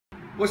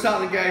What's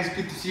happening, guys?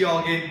 Good to see you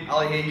all again.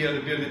 Ali here,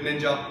 the Bearded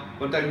Ninja.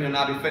 We're down here in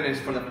Abbey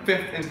Fitness for the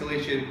 5th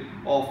installation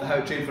of the How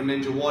to Train for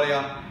Ninja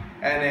Warrior.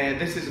 And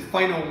this is the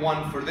final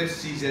one for this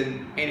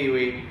season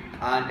anyway.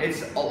 And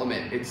it's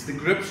ultimate. It's the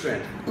grip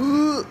strength.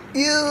 So,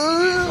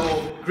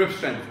 grip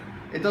strength.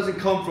 It doesn't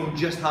come from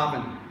just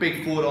having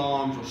big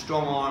forearms or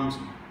strong arms.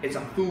 It's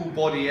a full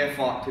body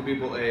effort to be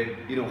able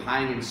to,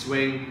 hang and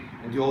swing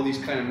and do all these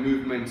kind of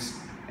movements.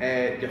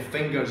 Your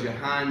fingers, your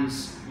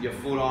hands, your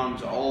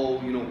forearms are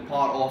all,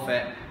 part of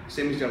it.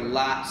 Same as your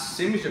lats,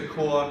 same as your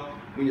core,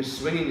 when you're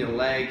swinging your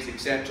legs,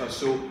 etc.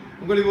 So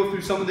I'm going to go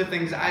through some of the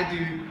things that I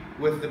do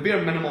with the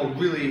bare minimal,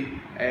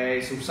 really.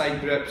 Some side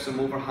grips, some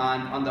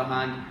overhand,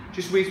 underhand,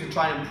 just ways to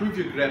try and improve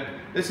your grip.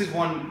 This is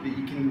one that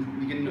you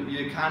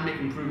can make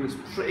improvements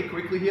pretty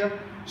quickly here.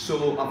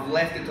 So I've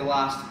left it to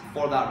last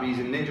for that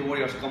reason. Ninja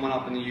Warrior's coming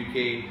up in the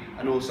UK.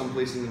 I know some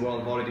places in the world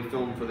have already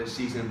filmed for this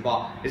season,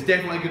 but it's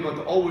definitely a good one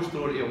to always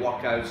throw into your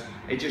workouts.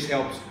 It just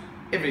helps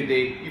every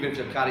day, even if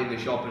you're carrying the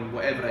shopping,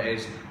 whatever it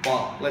is.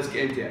 But let's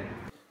get into it.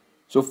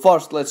 So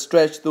first, let's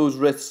stretch those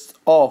wrists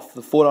off.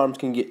 The forearms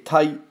can get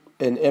tight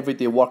in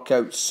everyday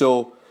workouts,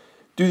 so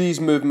do these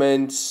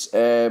movements.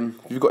 If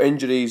you've got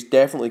injuries,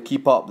 definitely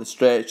keep up the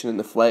stretching and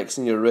the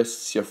flexing your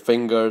wrists, your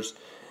fingers,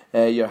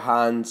 your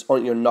hands,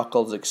 onto your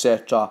knuckles,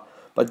 etc.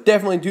 But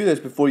definitely do this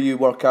before you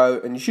work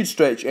out, and you should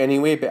stretch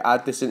anyway, but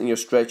add this into your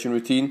stretching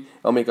routine.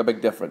 It'll make a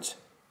big difference.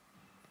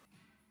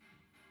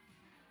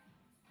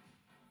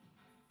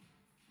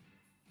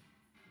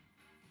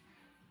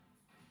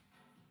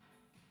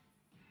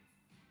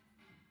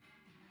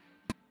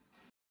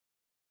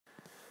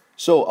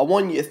 So I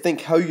want you to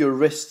think how your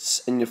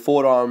wrists and your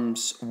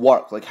forearms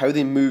work, like how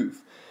they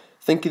move.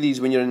 Think of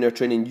these when you're in your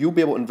training. You'll be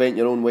able to invent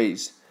your own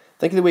ways.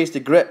 Think of the ways to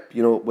grip,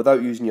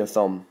 without using your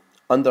thumb.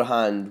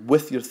 Underhand,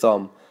 with your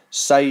thumb.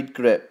 Side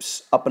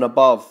grips, up and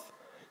above.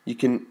 You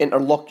can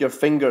interlock your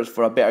fingers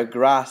for a better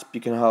grasp.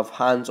 You can have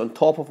hands on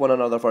top of one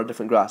another for a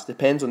different grasp.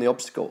 Depends on the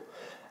obstacle.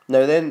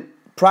 Now then,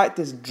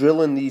 practice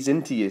drilling these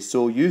into you.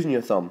 So using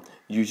your thumb,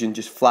 using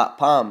just flat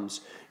palms,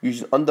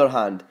 using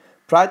underhand.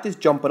 Practice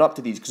jumping up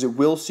to these because it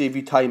will save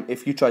you time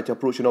if you try to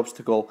approach an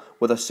obstacle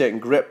with a certain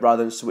grip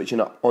rather than switching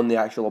up on the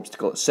actual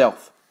obstacle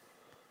itself.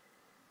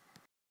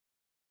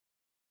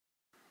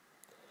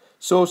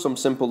 So some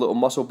simple little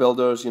muscle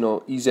builders,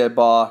 EZ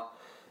bar,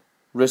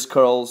 wrist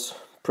curls,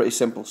 pretty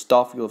simple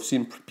stuff. You'll have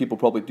seen people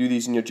probably do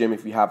these in your gym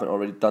if you haven't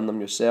already done them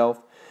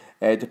yourself.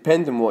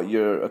 Depending on what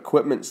your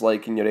equipment's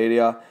like in your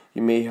area,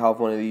 you may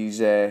have one of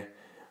these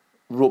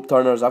rope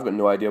turners. I've got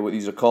no idea what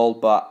these are called,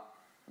 but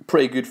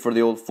pretty good for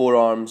the old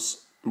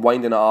forearms,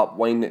 winding it up,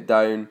 winding it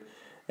down.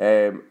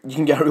 You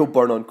can get a real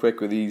burn on quick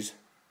with these.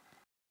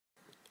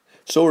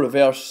 So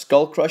reverse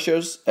skull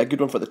crushers, a good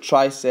one for the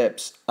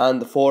triceps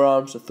and the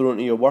forearms to throw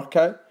into your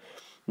workout.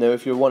 Now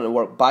if you're wanting to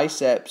work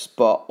biceps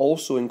but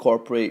also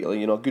incorporate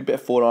a good bit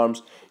of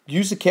forearms,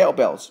 use the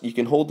kettlebells. You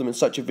can hold them in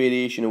such a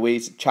variation of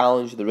ways to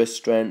challenge the wrist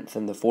strength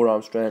and the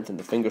forearm strength and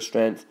the finger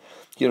strength.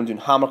 Here I'm doing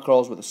hammer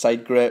crawls with a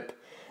side grip.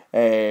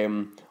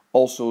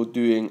 Also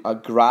doing a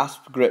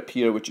grasp grip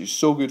here, which is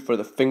so good for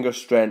the finger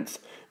strength,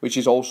 which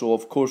is also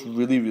of course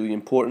really, really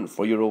important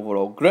for your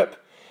overall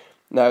grip.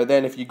 Now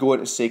then, if you go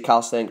into say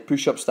calisthenic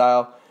push-up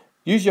style,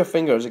 use your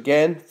fingers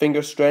again,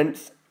 finger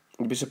strength.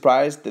 You'd be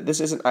surprised that this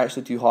isn't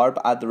actually too hard,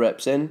 but add the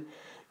reps in.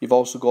 You've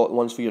also got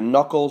ones for your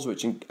knuckles,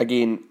 which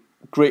again,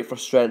 great for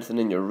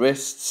strengthening your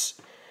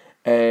wrists.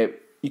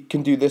 You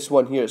can do this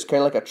one here, it's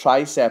kind of like a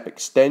tricep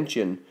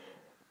extension,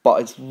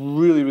 but it's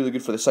really, really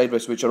good for the side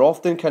wrists, which are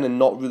often kind of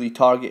not really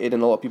targeted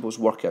in a lot of people's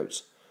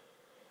workouts.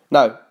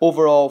 Now,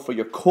 overall, for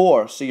your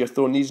core, say you're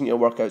throwing these in your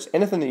workouts,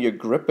 anything that you're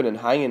gripping and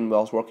hanging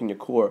whilst working your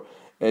core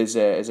is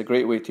a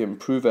great way to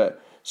improve it.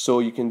 So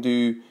you can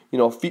do,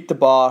 feet to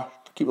bar,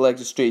 keep the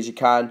legs as straight as you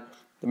can,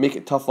 to make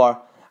it tougher.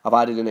 I've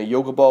added in a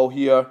yoga ball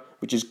here,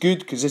 which is good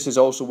because this is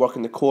also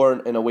working the core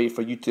in a way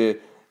for you to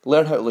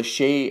learn how to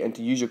lâcher and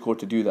to use your core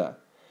to do that.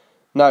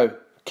 Now,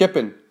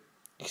 kipping.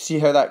 You see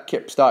how that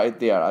kip started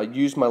there. I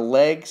use my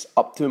legs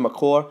up to my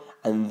core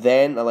and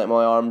then I let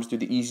my arms do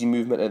the easy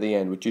movement at the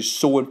end, which is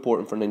so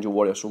important for Ninja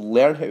Warrior. So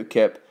learn how to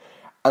kip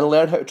and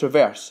learn how to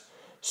traverse.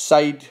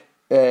 Side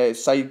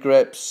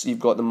grips, you've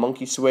got the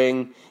monkey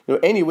swing.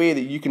 Any way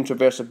that you can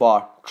traverse a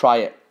bar, try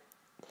it.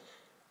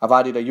 I've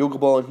added a yoga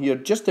ball in here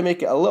just to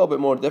make it a little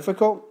bit more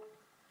difficult.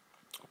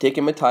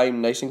 Taking my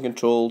time, nice and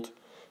controlled.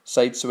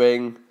 Side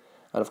swing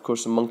and of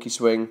course a monkey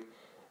swing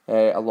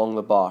along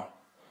the bar.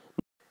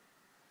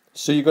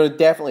 So you're going to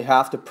definitely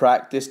have to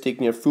practice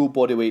taking your full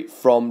body weight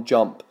from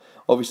jump.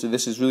 Obviously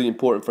this is really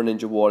important for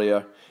Ninja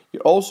Warrior.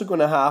 You're also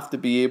going to have to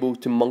be able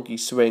to monkey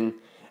swing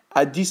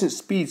at decent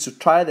speed, so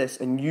try this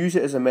and use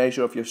it as a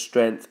measure of your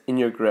strength in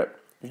your grip.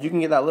 If you can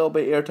get that little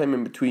bit of airtime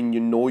in between,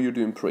 you're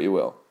doing pretty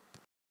well.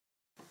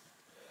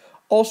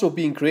 Also,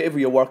 being creative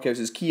with your workouts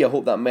is key. I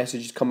hope that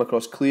message has come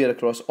across clear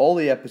across all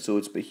the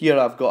episodes, but here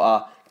I've got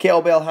a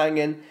kettlebell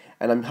hanging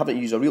and I'm having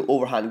to use a real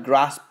overhand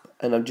grasp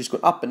and I'm just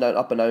going up and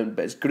down,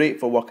 but it's great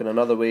for working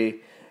another way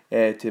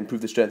to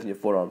improve the strength in your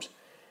forearms.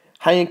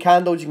 Hanging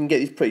candles, you can get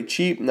these pretty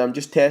cheap, and I'm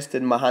just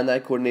testing my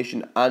hand-eye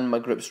coordination and my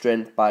grip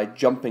strength by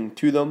jumping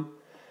to them.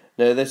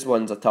 Now this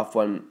one's a tough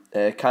one.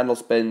 Candle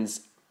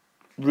spins,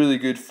 really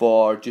good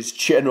for just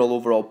general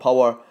overall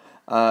power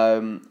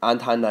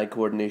and hand-eye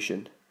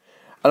coordination.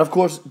 And of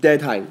course,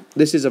 dead hang.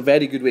 This is a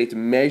very good way to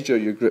measure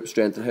your grip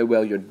strength and how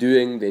well you're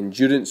doing, the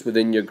endurance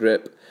within your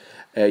grip,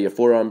 your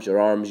forearms, your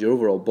arms, your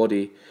overall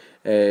body.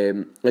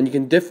 And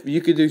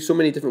you could do so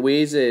many different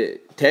ways of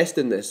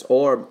testing this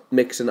or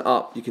mixing it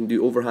up. You can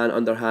do overhand,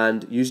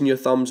 underhand, using your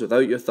thumbs,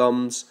 without your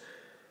thumbs.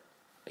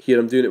 Here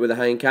I'm doing it with the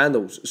hanging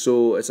candles,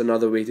 so it's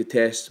another way to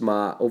test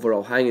my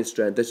overall hanging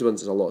strength. This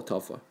one's a lot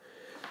tougher.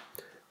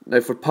 Now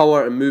for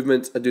power and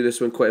movement, I do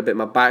this one quite a bit.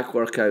 My back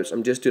workouts,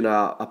 I'm just doing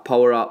a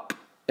power up,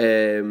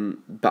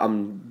 but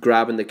I'm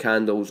grabbing the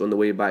candles on the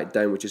way back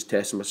down, which is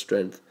testing my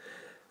strength.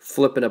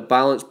 Flipping a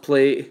balance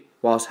plate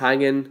whilst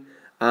hanging,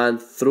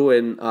 and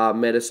throwing a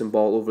medicine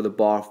ball over the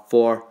bar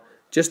for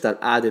just an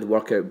added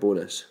workout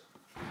bonus.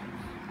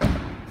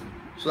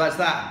 So that's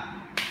that.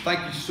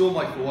 Thank you so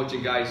much for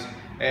watching, guys.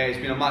 It's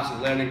been a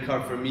massive learning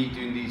curve for me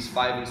doing these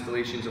 5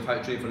 installations of how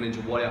to train for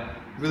Ninja Warrior.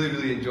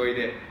 Really enjoyed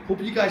it.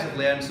 Hope you guys have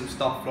learned some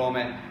stuff from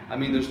it. I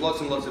mean, there's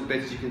lots and lots of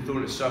bits you can throw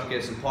into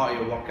circuits and part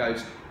of your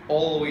workouts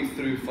all the way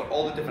through for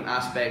all the different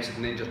aspects of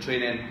Ninja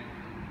training.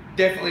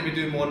 Definitely be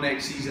doing more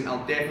next season.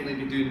 I'll definitely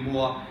be doing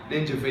more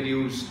Ninja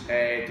videos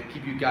to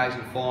keep you guys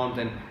informed,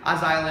 and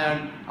as I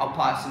learn, I'll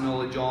pass the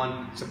knowledge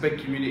on. It's a big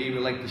community, we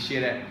like to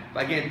share it.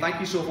 But again, thank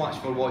you so much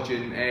for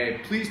watching.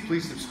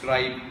 Please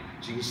subscribe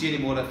so you can see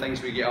any more of the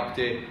things we get up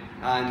to,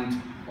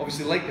 and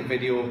obviously like the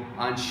video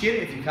and share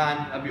it if you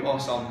can. That'd be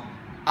awesome.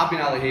 I've been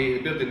Ali Hay,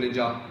 the Bearded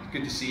Ninja. It's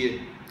good to see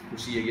you. We'll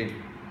see you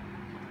again.